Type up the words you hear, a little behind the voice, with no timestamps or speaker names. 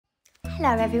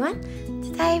Hello everyone,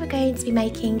 today we're going to be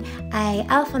making a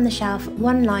elf on the shelf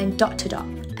one line dot to dot.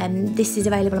 This is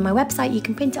available on my website, you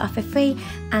can print it off for free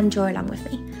and draw along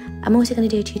with me. I'm also going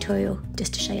to do a tutorial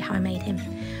just to show you how I made him.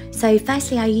 So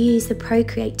firstly I use the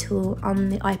Procreate tool on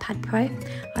the iPad Pro.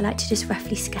 I like to just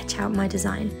roughly sketch out my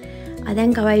design. I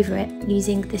then go over it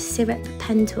using the Syrup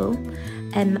pen tool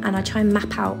and I try and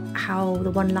map out how the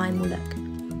one line will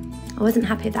look. I wasn't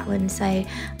happy with that one, so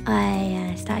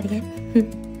I started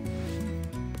again.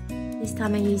 This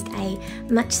time I used a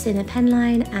much thinner pen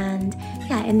line, and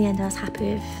yeah, in the end I was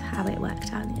happy with how it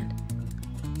worked out in the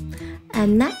end.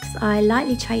 And next I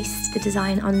lightly traced the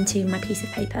design onto my piece of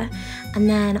paper, and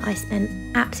then I spent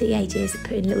absolutely ages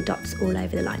putting little dots all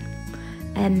over the line.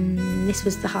 This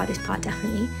was the hardest part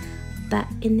definitely, but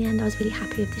in the end I was really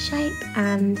happy with the shape,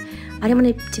 and I didn't want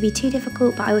it to be too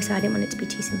difficult, but I didn't want it to be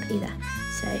too simple either.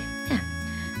 So yeah,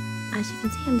 as you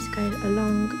can see I'm just going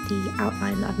along the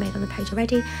outline that I've made on the page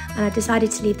already, and I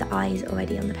decided to leave the eyes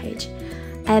already on the page.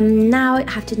 Now I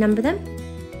have to number them.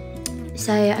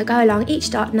 So I go along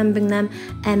each dot, numbering them.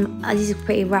 This is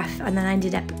pretty rough, and then I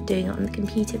ended up doing it on the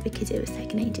computer because it was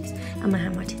taking ages and my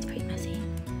handwriting's pretty messy.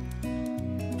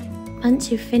 Once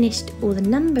you've finished all the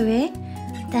numbering,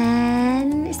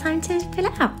 then it's time to fill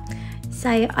it out. So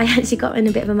I actually got in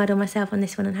a bit of a muddle myself on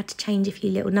this one and had to change a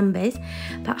few little numbers,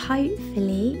 but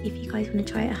hopefully if you guys want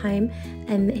to try it at home,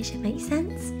 it should make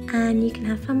sense and you can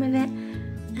have fun with it.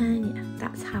 And yeah,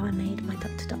 that's how I made my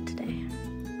dot to dot today.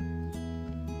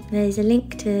 There's a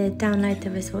link to download the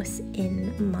resource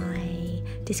in my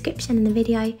description in the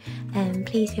video, and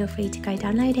please feel free to go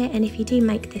download it. And if you do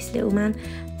make this little man,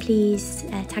 please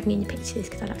tag me in your pictures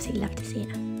because I'd absolutely love to see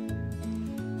it.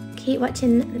 Keep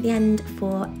watching at the end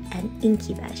for an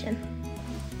inky version.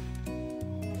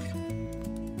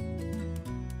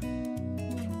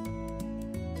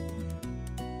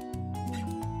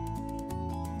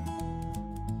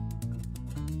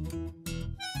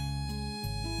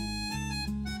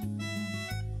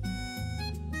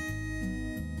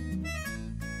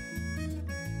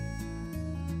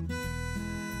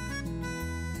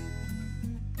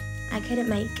 I couldn't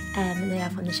make the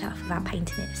elf on the shelf without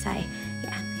painting it, so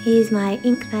yeah, here's my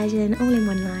ink version all in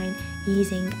one line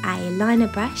using a liner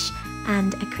brush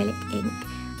and acrylic ink,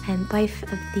 and both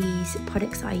of these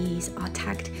products I use are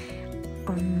tagged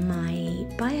on my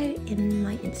bio in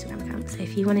my Instagram account, so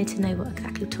if you wanted to know what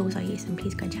exactly tools I use, then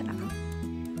please go and check that out.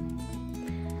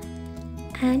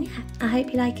 And yeah, I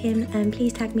hope you like him, and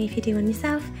please tag me if you do one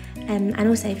yourself, and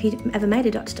also if you've ever made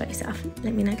a dot to dot yourself,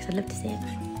 let me know because I'd love to see it.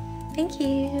 Thank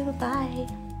you, bye.